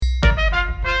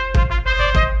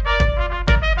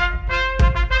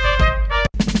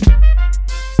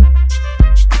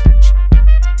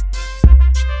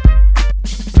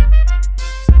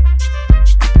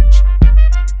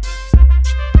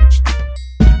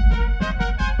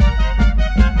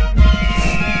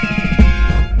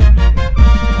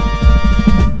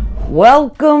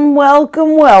Welcome,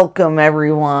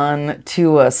 everyone,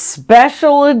 to a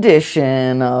special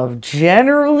edition of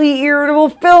Generally Irritable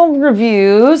Film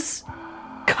Reviews.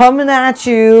 Coming at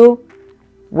you,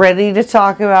 ready to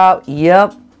talk about,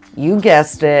 yep, you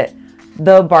guessed it,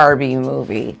 the Barbie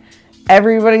movie.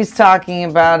 Everybody's talking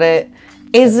about it.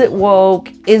 Is it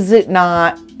woke? Is it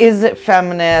not? Is it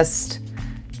feminist?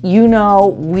 You know,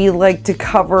 we like to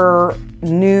cover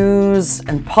news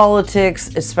and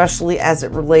politics, especially as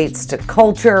it relates to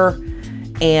culture.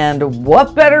 And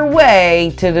what better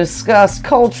way to discuss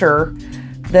culture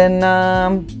than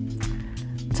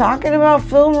talking about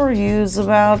film reviews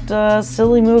about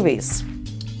silly movies.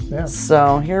 Yeah.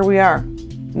 So here we are.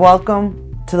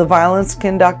 Welcome to the Violence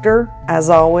Conductor, as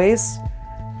always,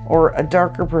 or a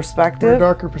darker perspective. A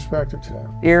darker perspective today.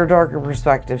 Your darker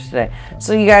perspective today.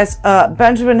 So you guys,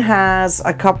 Benjamin has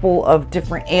a couple of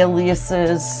different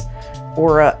aliases,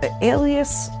 or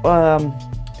alias.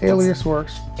 Alias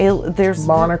works. There's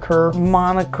moniker,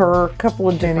 a couple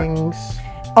of different. Jennings.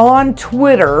 On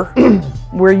Twitter,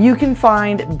 where you can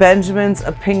find Benjamin's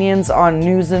opinions on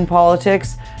news and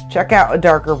politics, check out A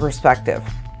Darker Perspective.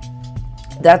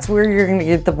 That's where you're going to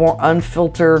get the more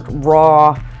unfiltered,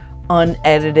 raw,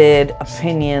 unedited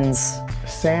opinions.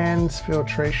 Sans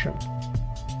filtration.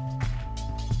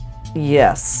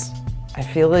 Yes. I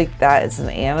feel like that is an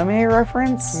anime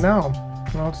reference. No,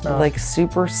 it's not. Like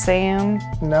Super Saiyan?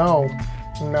 No.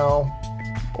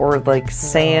 Or like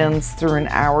sands through an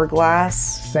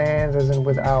hourglass? Sans as in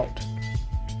without.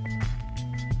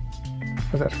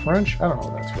 Was that French? I don't know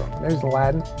what that's from. Maybe it's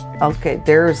Latin. Okay,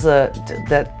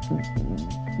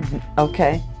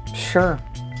 okay, sure.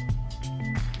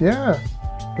 Yeah,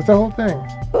 that's the whole thing.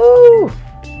 Ooh.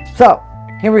 So,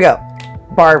 here we go.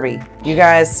 Barbie. You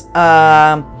guys,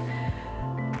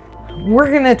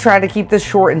 we're going to try to keep this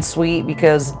short and sweet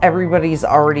because everybody's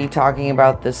already talking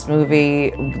about this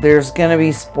movie. There's going to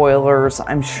be spoilers,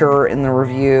 I'm sure, in the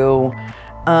review.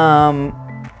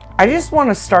 I just want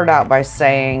to start out by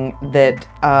saying that,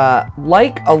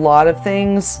 like a lot of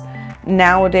things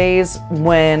nowadays,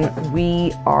 when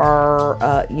we are,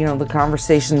 the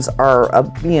conversations are,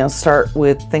 start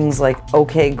with things like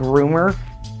okay groomer.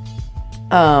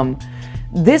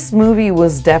 This movie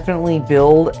was definitely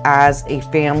billed as a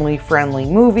family-friendly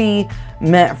movie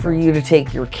meant for you to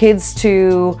take your kids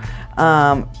to.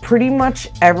 Pretty much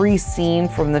every scene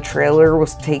from the trailer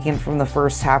was taken from the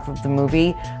first half of the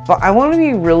movie. But I want to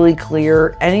be really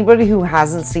clear, anybody who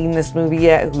hasn't seen this movie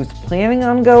yet, who's planning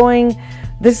on going,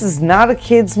 this is not a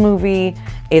kid's movie.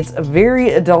 It's very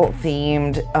adult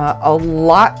themed, a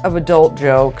lot of adult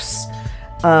jokes,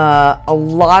 a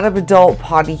lot of adult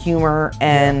potty humor,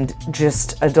 and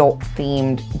just adult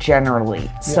themed generally.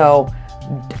 Yeah. So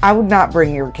I would not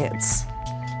bring your kids.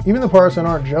 Even the parts that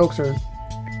aren't jokes it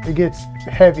gets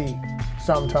heavy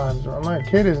sometimes. My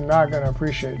kid is not going to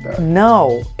appreciate that.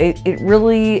 No, it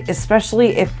really,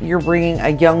 especially if you're bringing a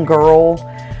young girl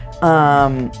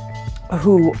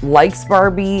who likes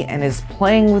Barbie and is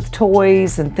playing with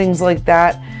toys and things like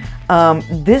that.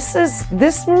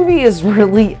 This movie is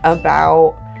really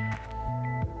about,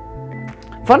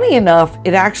 funny enough,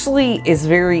 it actually is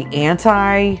very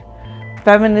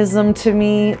anti-feminism to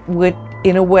me,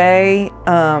 in a way,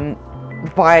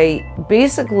 by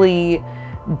basically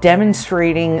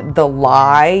demonstrating the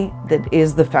lie that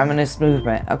is the feminist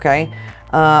movement, okay?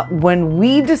 When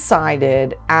we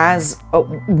decided as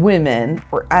women,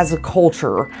 or as a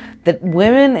culture, that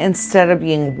women, instead of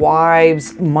being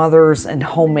wives, mothers, and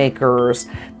homemakers,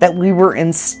 that we were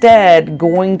instead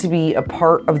going to be a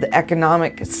part of the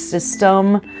economic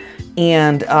system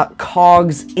and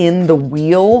cogs in the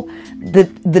wheel, the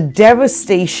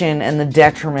devastation and the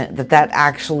detriment that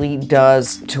actually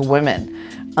does to women.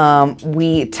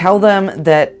 We tell them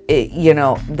that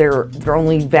their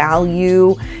only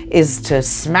value is to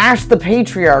smash the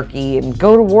patriarchy and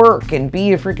go to work and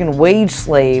be a freaking wage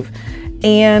slave,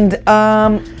 and kids are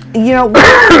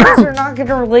not going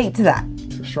to relate to that.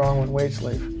 It's a strong one, wage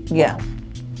slave. Yeah,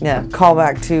 call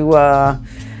back to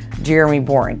Jeremy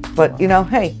Boring, but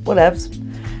hey, whatevs.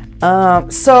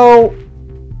 So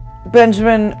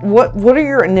Benjamin, what are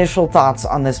your initial thoughts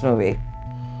on this movie?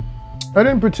 I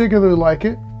didn't particularly like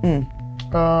it.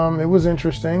 It was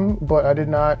interesting, but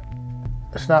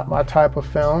it's not my type of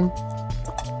film,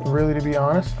 really, to be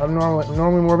honest. I'm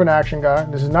normally more of an action guy.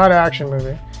 This is not an action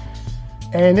movie.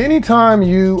 And anytime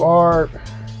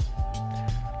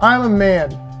I'm a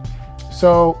man,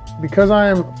 so because I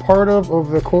am part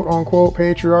of the quote-unquote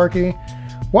patriarchy,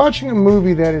 watching a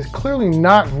movie that is clearly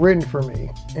not written for me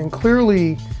and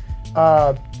clearly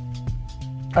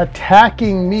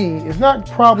attacking me is not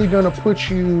probably going to put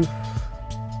you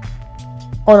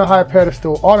on a high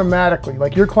pedestal automatically.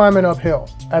 Like, you're climbing uphill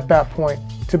at that point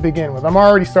to begin with. I'm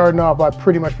already starting off by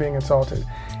pretty much being insulted.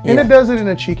 And it does it in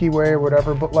a cheeky way or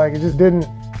whatever, but like, it didn't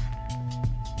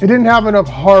have enough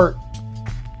heart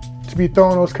to be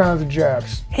throwing those kinds of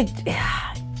jabs.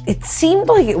 It seemed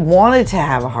like it wanted to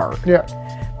have a heart. Yeah.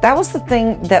 That was the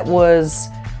thing that was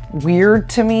weird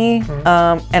to me.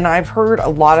 And I've heard a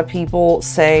lot of people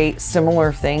say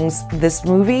similar things. This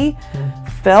movie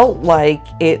felt like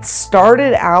it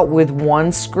started out with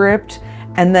one script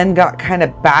and then got kind of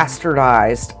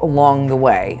bastardized along the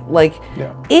way. Like,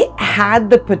 it had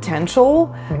the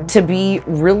potential to be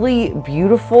really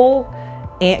beautiful,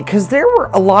 and because there were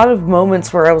a lot of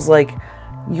moments where I was like,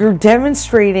 you're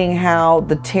demonstrating how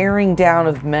the tearing down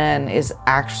of men is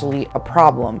actually a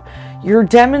problem. You're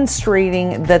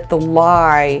demonstrating that the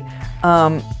lie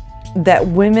that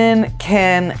women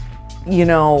can, you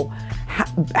know,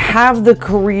 have the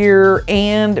career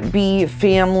and be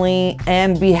family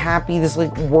and be happy, this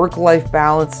like work-life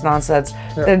balance nonsense,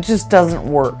 that it just doesn't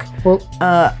work. Well,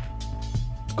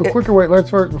 quicker way, let's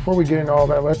first, before we get into all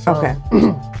that, let's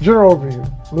general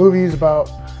overview. Movie's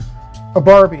about a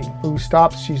Barbie who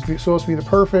stops. She's supposed to be the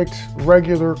perfect,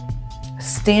 regular,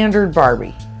 standard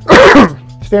Barbie.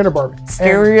 Standard Barbie.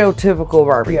 Stereotypical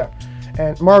Barbie. Yeah.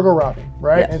 And Margot Robbie,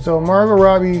 right? And so Margot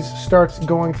Robbie starts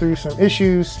going through some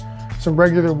issues, some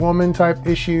regular woman type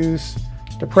issues,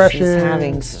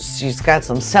 depression. She's got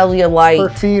some cellulite. Her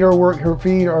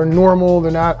feet are normal.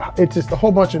 They're not. It's just a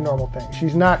whole bunch of normal things.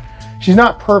 She's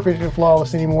not perfect and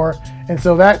flawless anymore. And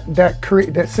so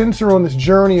that sends her on this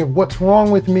journey of what's wrong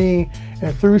with me,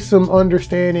 and through some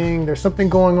understanding, there's something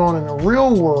going on in the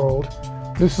real world.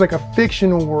 This is like a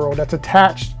fictional world that's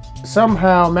attached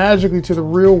somehow magically to the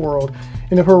real world.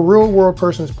 And if her real world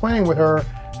person is playing with her,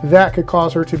 that could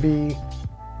cause her to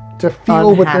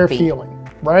feel what they're feeling,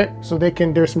 right? So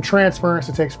there's some transference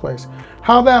that takes place.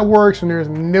 How that works when there's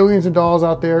millions of dolls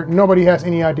out there, nobody has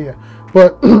any idea.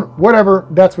 But whatever,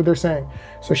 that's what they're saying.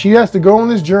 So she has to go on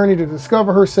this journey to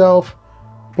discover herself,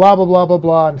 blah, blah, blah, blah,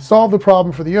 blah, and solve the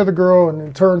problem for the other girl, and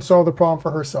in turn solve the problem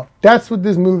for herself. That's what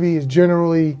this movie is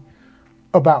generally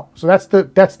about. So that's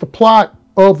the plot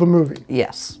of the movie.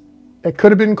 Yes. It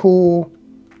could have been cool.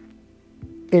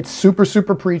 It's super,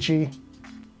 super preachy.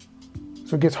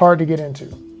 So it gets hard to get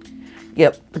into.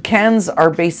 Yep. The Kens are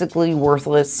basically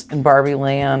worthless in Barbie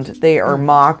Land. They are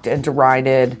mocked and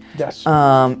derided. Yes.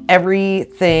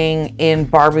 Everything in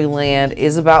Barbie Land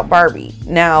is about Barbie.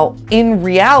 Now, in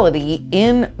reality,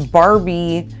 in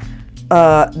Barbie,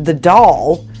 the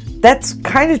doll, that's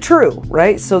kind of true,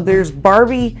 right? So there's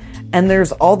Barbie and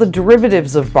there's all the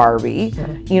derivatives of Barbie.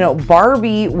 You know,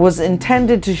 Barbie was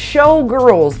intended to show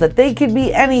girls that they could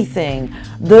be anything.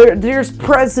 There's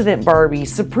President Barbie,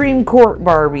 Supreme Court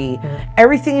Barbie.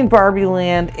 Everything in Barbie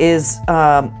Land is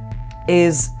the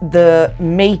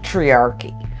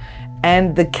matriarchy.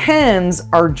 And the Kens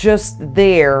are just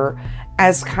there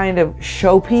as kind of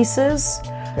showpieces,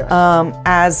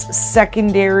 as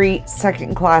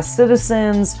second-class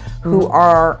citizens who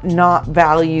are not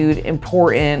valued,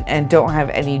 important, and don't have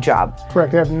any job.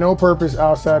 Correct. They have no purpose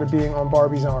outside of being on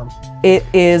Barbie's arm. It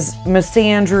is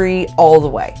misandry all the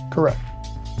way. Correct.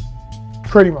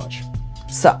 Pretty much.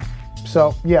 So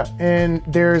yeah, and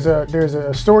there's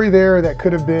a story there that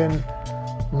could have been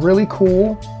really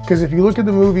cool, because if you look at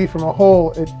the movie from a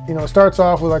whole, it starts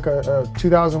off with like a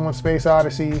 2001 Space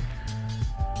Odyssey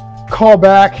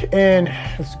callback, and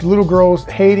little girls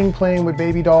hating playing with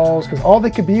baby dolls because all they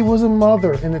could be was a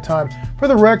mother in the time. For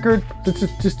the record,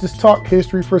 just talk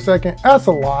history for a second. That's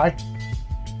a lie.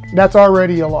 That's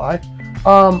already a lie.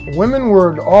 Women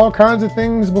were all kinds of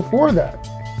things before that.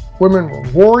 Women were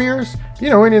warriors. If you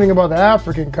know anything about the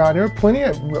African continent, there were plenty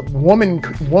of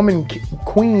woman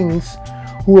queens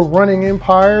who were running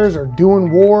empires or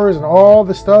doing wars and all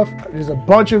the stuff. There's a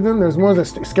bunch of them. There's ones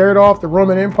that scared off the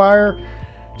Roman Empire,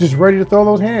 just ready to throw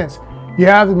those hands. You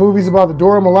have the movies about the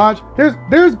Dora Milaje.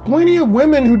 There's plenty of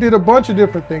women who did a bunch of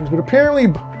different things, but apparently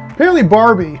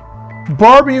Barbie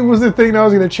was the thing that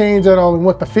was going to change that all in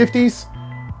the 50s.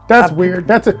 That's weird.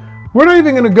 We're not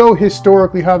even going to go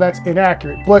historically how that's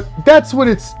inaccurate, but that's what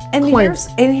it's claiming.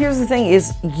 And here's the thing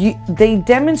is, they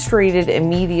demonstrated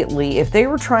immediately, if they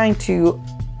were trying to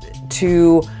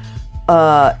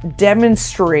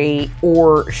demonstrate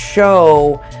or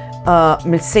show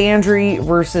misandry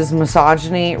versus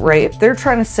misogyny, right? If they're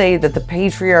trying to say that the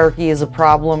patriarchy is a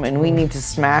problem and we need to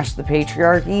smash the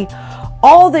patriarchy,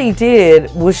 all they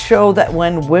did was show that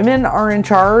when women are in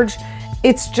charge,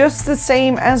 it's just the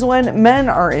same as when men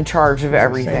are in charge of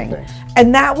everything.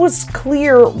 And that was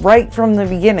clear right from the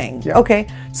beginning. Yeah. Okay,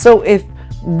 so if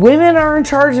women are in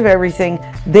charge of everything.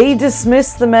 They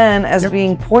dismiss the men as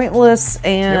being pointless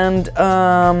and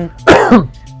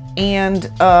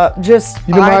just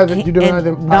you deny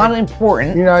them not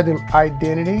important. You deny them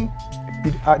identity.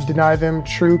 You deny them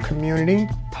true community.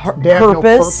 They have purpose. no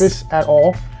purpose at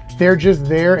all. They're just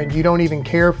there, and you don't even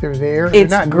care if they're there.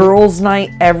 It's girls'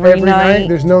 night every night.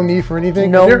 There's no need for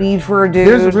anything. No need for a dude.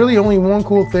 There's really only one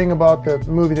cool thing about the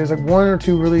movie. There's like one or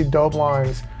two really dope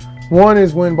lines. One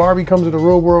is when Barbie comes to the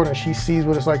real world and she sees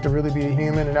what it's like to really be a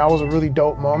human, and that was a really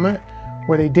dope moment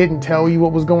where they didn't tell you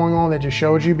what was going on, they just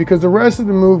showed you, because the rest of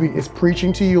the movie is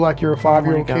preaching to you like you're a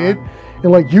 5-year-old kid,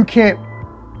 and like you can't,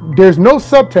 there's no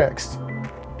subtext.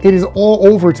 It is all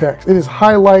over text. It is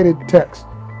highlighted text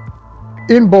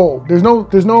in bold. There's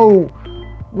no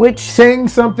saying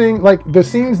something, like the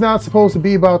scene's not supposed to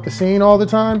be about the scene all the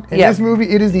time. In this movie,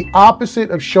 it is the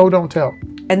opposite of show don't tell.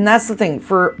 And that's the thing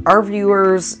for our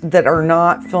viewers that are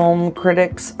not film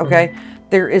critics. Okay,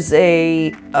 there is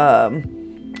a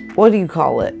what do you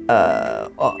call it?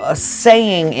 A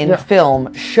saying in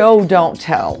film: "Show don't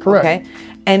tell." Correct. Okay,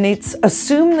 and it's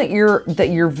assumed that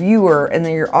your viewer and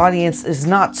that your audience is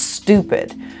not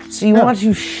stupid. So you want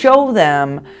to show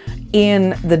them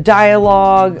in the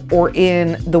dialogue or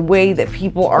in the way that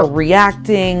people are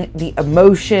reacting, the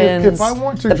emotions, if I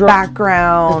want to the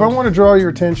background. If I want to draw your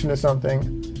attention to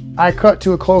something, I cut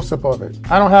to a close-up of it.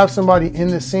 I don't have somebody in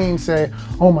the scene say,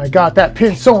 "Oh my God, that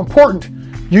pin's so important."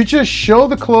 You just show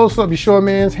the close-up. You show a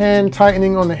man's hand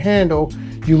tightening on the handle.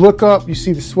 You look up, you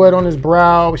see the sweat on his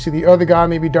brow. You see the other guy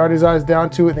maybe dart his eyes down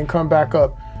to it, then come back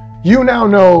up. You now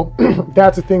know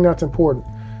that's a thing that's important.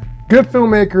 Good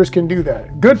filmmakers can do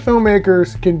that. Good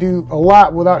filmmakers can do a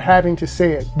lot without having to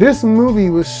say it. This movie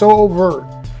was so overt,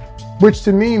 which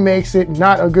to me makes it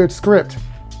not a good script.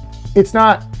 It's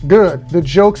not good.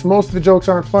 Most of the jokes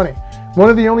aren't funny. One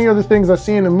of the only other things I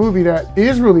see in the movie that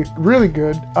is really, really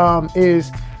good is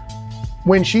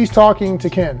when she's talking to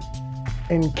Ken.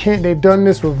 And Ken, they've done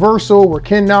this reversal where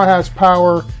Ken now has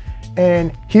power,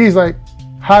 and he's like,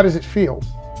 "How does it feel?"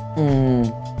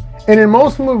 And in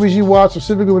most movies you watch,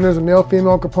 specifically when there's a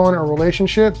male-female component or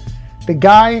relationship, the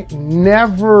guy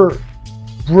never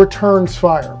returns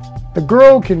fire. The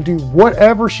girl can do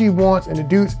whatever she wants, and the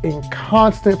dude's in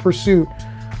constant pursuit,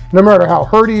 no matter how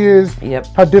hurt he is,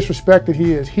 how disrespected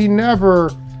he is. He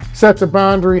never sets a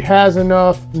boundary, has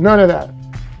enough, none of that.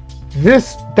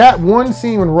 That one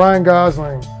scene when Ryan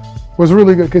Gosling was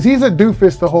really good, because he's a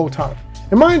doofus the whole time.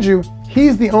 And mind you,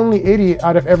 he's the only idiot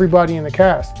out of everybody in the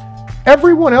cast.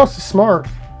 Everyone else is smart.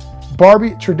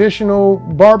 Traditional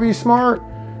Barbie smart,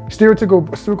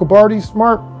 stereotypical Barbie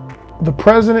smart, the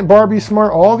president Barbie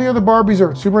smart, all the other Barbies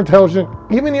are super intelligent,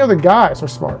 even the other guys are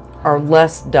smart. Are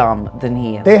less dumb than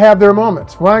he is. They have their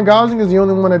moments. Ryan Gosling is the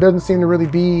only one that doesn't seem to really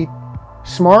be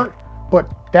smart,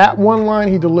 but that one line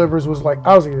he delivers was like,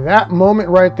 I was like, that moment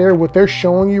right there, what they're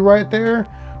showing you right there,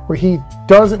 where he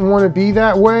doesn't want to be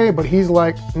that way, but he's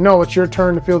like, no, it's your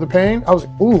turn to feel the pain. I was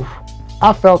like, ooh,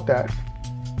 I felt that.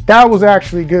 That was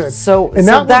actually good. That's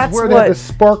where they had the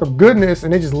spark of goodness,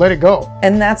 and they just let it go.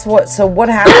 And what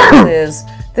happens is,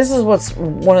 this is what's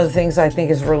one of the things I think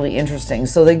is really interesting.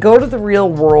 So they go to the real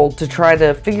world to try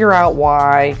to figure out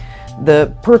why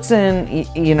the person,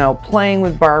 playing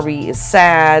with Barbie is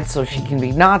sad, so she can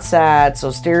be not sad, so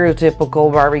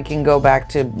stereotypical Barbie can go back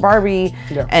to Barbie,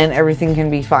 and everything can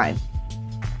be fine.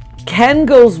 Ken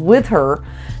goes with her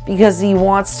because he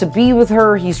wants to be with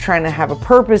her. He's trying to have a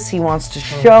purpose. He wants to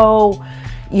show,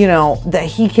 that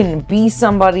he can be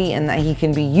somebody and that he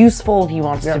can be useful. He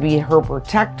wants to be her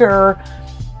protector.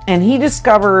 And he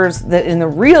discovers that in the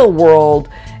real world,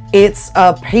 it's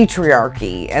a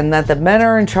patriarchy, and that the men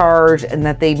are in charge, and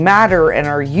that they matter and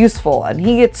are useful. And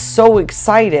he gets so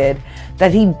excited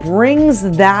that he brings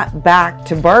that back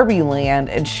to Barbie Land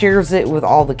and shares it with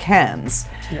all the Kens.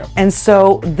 And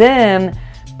so then,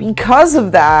 because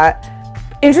of that,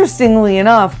 interestingly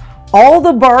enough, all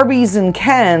the Barbies and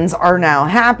Kens are now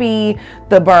happy.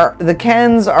 The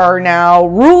Kens are now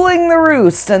ruling the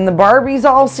roost, and the Barbies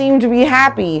all seem to be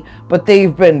happy, but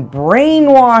they've been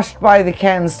brainwashed by the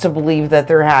Kens to believe that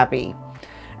they're happy.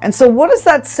 And so what does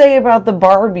that say about the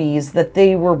Barbies, that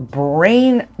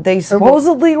they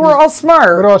supposedly were all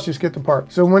smart? But also, you skip the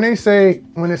part. So when they say,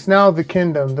 when it's now the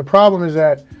kingdom, the problem is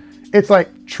that it's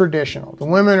like traditional. The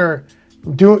women are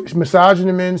massaging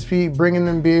the men's feet, bringing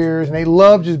them beers, and they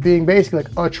love just being basically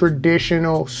like a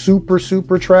traditional super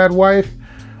trad wife.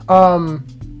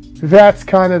 That's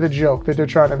kind of the joke that they're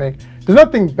trying to make. There's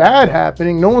nothing bad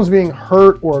happening. No one's being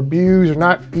hurt or abused or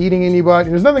not eating anybody.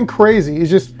 There's nothing crazy. It's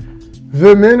just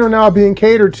the men are now being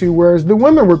catered to, whereas the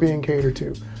women were being catered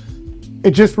to.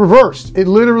 It just reversed. It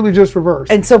literally just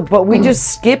reversed. And so, but we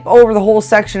just skip over the whole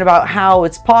section about how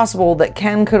it's possible that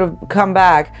Ken could have come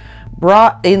back,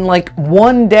 brought in like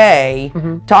one day,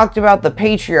 talked about the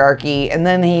patriarchy, and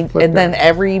then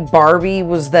every Barbie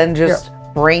was then just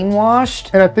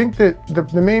brainwashed. And I think that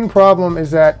the main problem is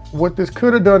that what this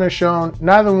could have done is shown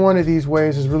neither one of these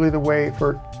ways is really the way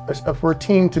for a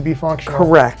team to be functional.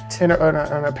 Correct. And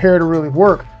a pair to really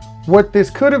work. What this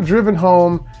could have driven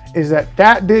home is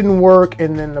that didn't work,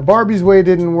 and then the Barbie's way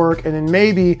didn't work, and then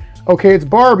maybe, okay, it's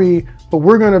Barbie, but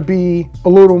we're going to be a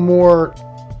little more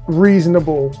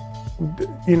reasonable.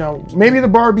 You know, maybe the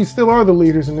Barbies still are the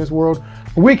leaders in this world,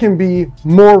 but we can be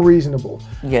more reasonable.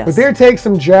 Yes. But they take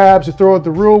some jabs to throw at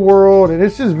the real world, and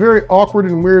it's just very awkward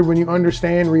and weird when you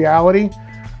understand reality.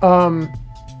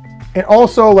 And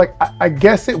also, like, I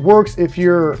guess it works if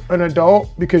you're an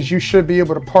adult because you should be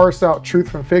able to parse out truth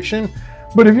from fiction.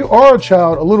 But if you are a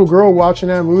child, a little girl watching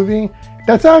that movie,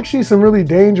 that's actually some really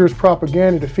dangerous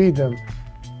propaganda to feed them.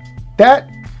 That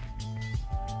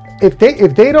if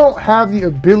they don't have the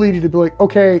ability to be like,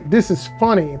 okay, this is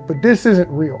funny, but this isn't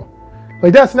real.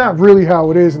 Like, that's not really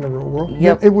how it is in the real world.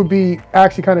 Yep. It would be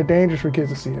actually kind of dangerous for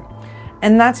kids to see it.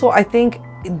 And that's what I think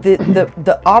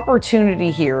the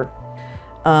opportunity here,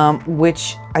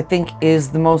 which I think is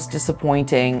the most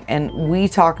disappointing, and we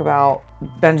talk about,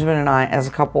 Benjamin and I as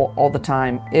a couple all the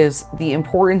time, is the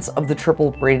importance of the triple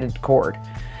braided cord.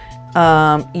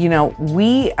 You know,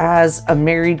 we as a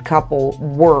married couple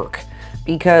work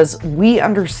because we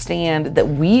understand that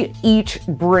we each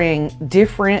bring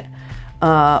different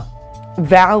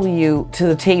value to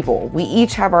the table. We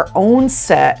each have our own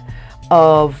set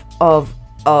of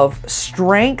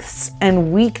strengths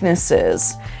and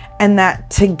weaknesses, and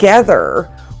that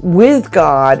together with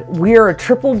God, we are a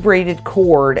triple braided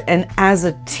cord, and as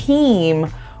a team,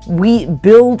 we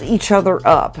build each other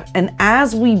up. And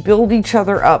as we build each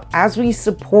other up, as we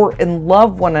support and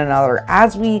love one another,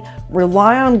 as we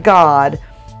rely on God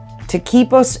to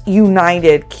keep us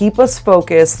united, keep us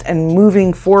focused and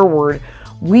moving forward,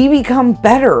 we become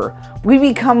better. We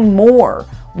become more.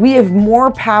 We have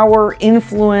more power,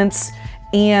 influence,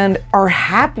 and are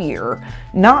happier,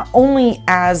 not only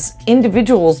as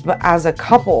individuals, but as a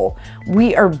couple.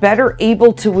 We are better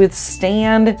able to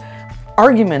withstand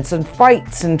arguments and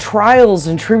fights and trials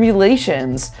and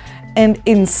tribulations. And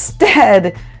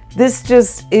instead, this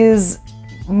just is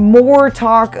more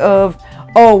talk of,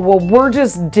 oh, well, we're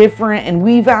just different and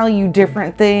we value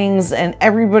different things and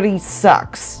everybody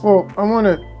sucks. Well,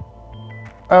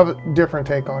 I have a different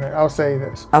take on it. I'll say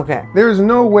this. Okay. There's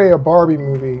no way a Barbie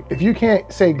movie, if you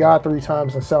can't say God 3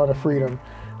 times in Sound of Freedom,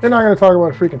 they're not going to talk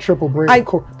about a freaking triple braided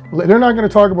cord. They're not going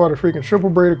to talk about a freaking triple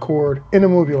braided cord in a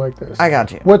movie like this. I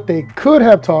got you. What they could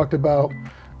have talked about,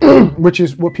 which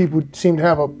is what people seem to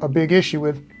have a big issue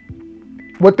with,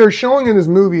 what they're showing in this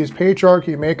movie is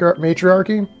patriarchy and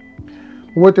matriarchy.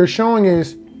 What they're showing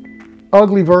is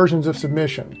ugly versions of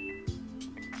submission.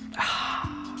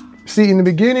 See, in the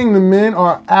beginning, the men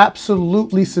are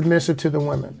absolutely submissive to the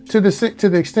women, to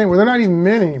the extent where they're not even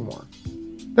men anymore.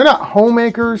 They're not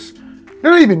homemakers.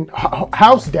 They're not even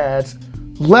house dads,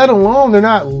 let alone they're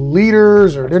not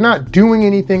leaders, or they're not doing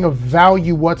anything of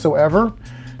value whatsoever.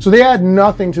 So they add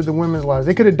nothing to the women's lives.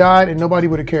 They could have died and nobody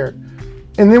would have cared.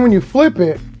 And then when you flip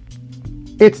it,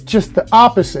 it's just the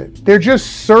opposite. They're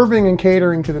just serving and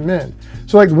catering to the men.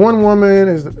 So like one woman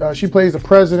is, she plays the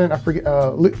president. I forget,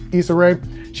 Issa Rae.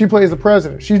 She plays the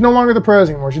president. She's no longer the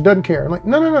president anymore. She doesn't care. I'm like,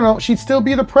 no. She'd still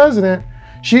be the president.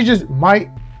 She just might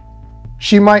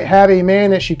have a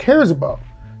man that she cares about.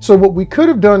 So what we could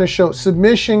have done is show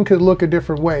submission could look a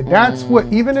different way. That's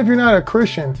what, even if you're not a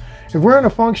Christian, if we're in a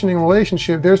functioning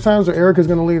relationship, there's times where Erica's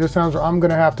going to lead, there's times where I'm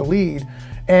going to have to lead.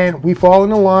 And we fall in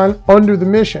the line under the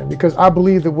mission, because I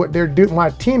believe that what they're doing, my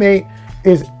teammate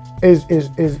is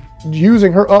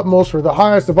using her utmost for the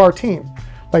highest of our team.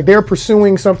 Like, they're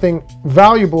pursuing something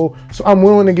valuable, so I'm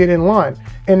willing to get in line.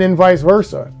 And then vice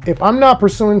versa. If I'm not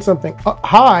pursuing something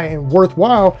high and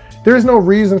worthwhile, there's no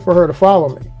reason for her to follow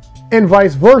me. And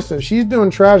vice versa. If she's doing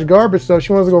trash garbage stuff,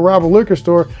 she wants to go rob a liquor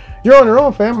store, you're on your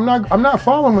own, fam. I'm not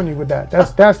following you with that.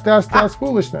 That's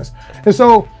foolishness. And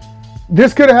so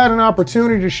this could have had an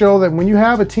opportunity to show that when you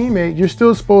have a teammate, you're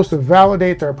still supposed to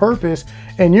validate their purpose,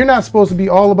 and you're not supposed to be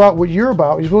all about what you're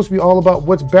about. You're supposed to be all about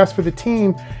what's best for the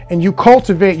team, and you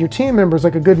cultivate your team members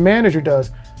like a good manager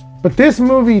does. But this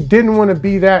movie didn't want to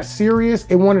be that serious.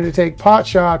 It wanted to take pot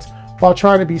shots while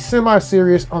trying to be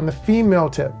semi-serious on the female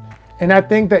tip. And I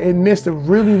think that it missed a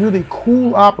really, really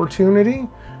cool opportunity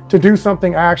to do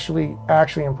something actually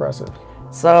impressive.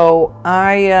 So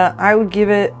I would give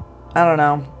it, I don't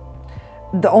know,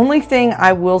 The only thing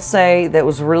I will say that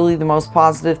was really the most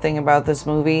positive thing about this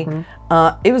movie,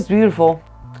 it was beautiful.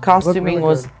 The costuming really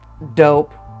was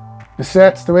dope. The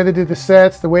sets, the way they did the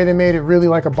sets, the way they made it really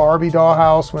like a Barbie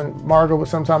dollhouse when Margot would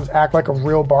sometimes act like a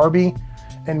real Barbie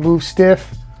and move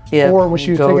stiff. Yeah, or when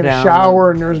she was taking a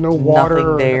shower and there's no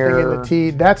water or nothing in the tea.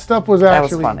 That stuff was actually...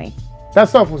 That was funny. That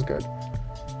stuff was good.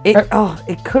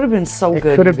 It could have been so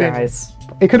good, you guys.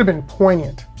 It could have been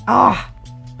poignant.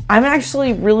 I'm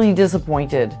actually really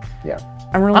disappointed. Yeah.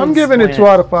 I'm giving it 2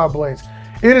 out of 5 blades.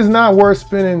 It is not worth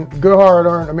spending good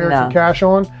hard-earned American cash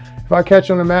on. If I catch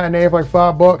on a matinee for like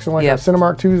 $5 and like a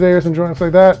Cinemark Tuesday or some joints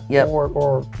like that,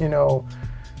 or you know,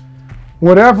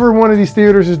 whatever one of these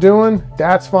theaters is doing,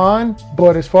 that's fine.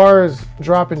 But as far as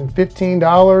dropping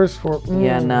 $15 for,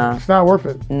 no, it's not worth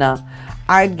it. No,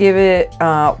 I'd give it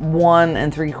 1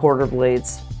 3/4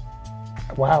 blades.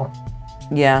 Wow.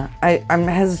 Yeah, I'm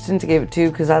hesitant to give it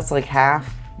 2 because that's like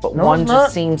half, but 1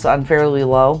 just seems unfairly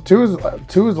low. 2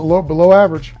 is below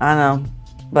average. I know,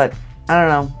 but I don't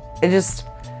know. It just,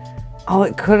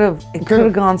 it could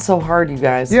have gone so hard, you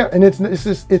guys. Yeah, and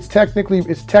it's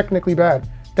technically bad.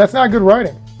 That's not good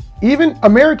writing. Even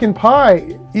American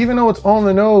Pie, even though it's on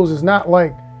the nose, is not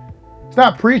like, it's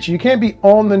not preachy. You can't be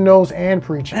on the nose and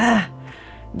preachy.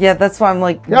 Yeah, that's why I'm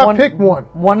like, pick 1.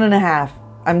 1.5.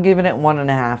 I'm giving it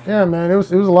 1.5. Yeah, man, it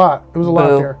was a lot. It was a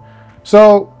lot there.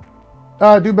 So,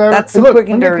 do better. That's quick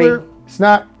and dirty. It's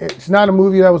not a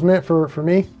movie that was meant for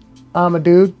me. I'm a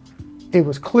dude. It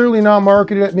was clearly not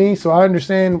marketed at me, so I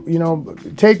understand. You know,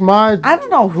 I don't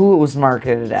know who it was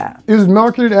marketed at. It was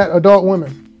marketed at adult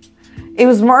women. It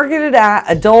was marketed at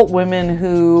adult women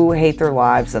who hate their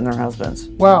lives and their husbands.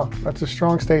 Wow, that's a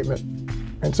strong statement.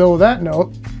 And so, with that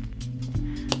note,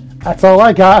 that's all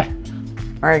I got.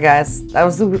 All right, guys, that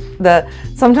was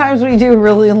sometimes we do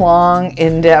really long,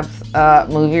 in-depth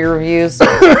movie reviews,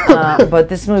 but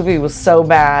this movie was so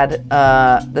bad,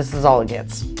 this is all it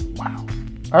gets. Wow.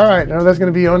 All right, now that's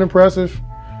going to be unimpressive,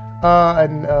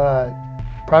 and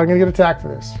probably going to get attacked for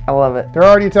this. I love it. They're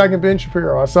already attacking Ben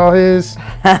Shapiro. I saw his.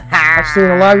 I've seen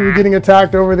a lot of you getting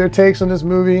attacked over their takes on this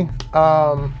movie.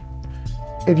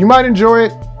 If you might enjoy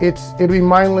it, it'll be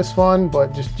mindless fun,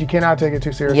 but just you cannot take it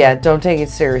too seriously. Yeah, don't take it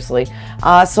seriously.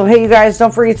 So hey, you guys,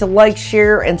 don't forget to like,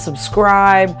 share, and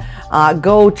subscribe.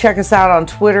 Go check us out on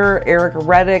Twitter, Eric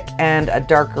Reddick and A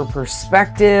Darker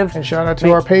Perspective. And shout out to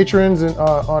our patrons and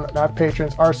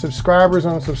our subscribers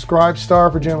on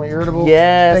Subscribestar for Generally Irritable.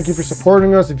 Yes. Thank you for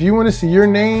supporting us. If you want to see your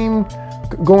name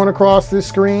going across this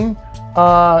screen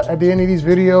at the end of these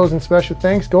videos and special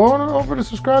thanks, go on over to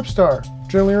Subscribestar,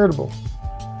 Generally Irritable.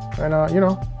 And,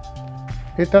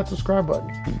 hit that subscribe button.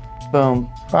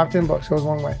 Boom. $5-10 goes a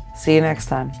long way. See you next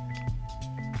time.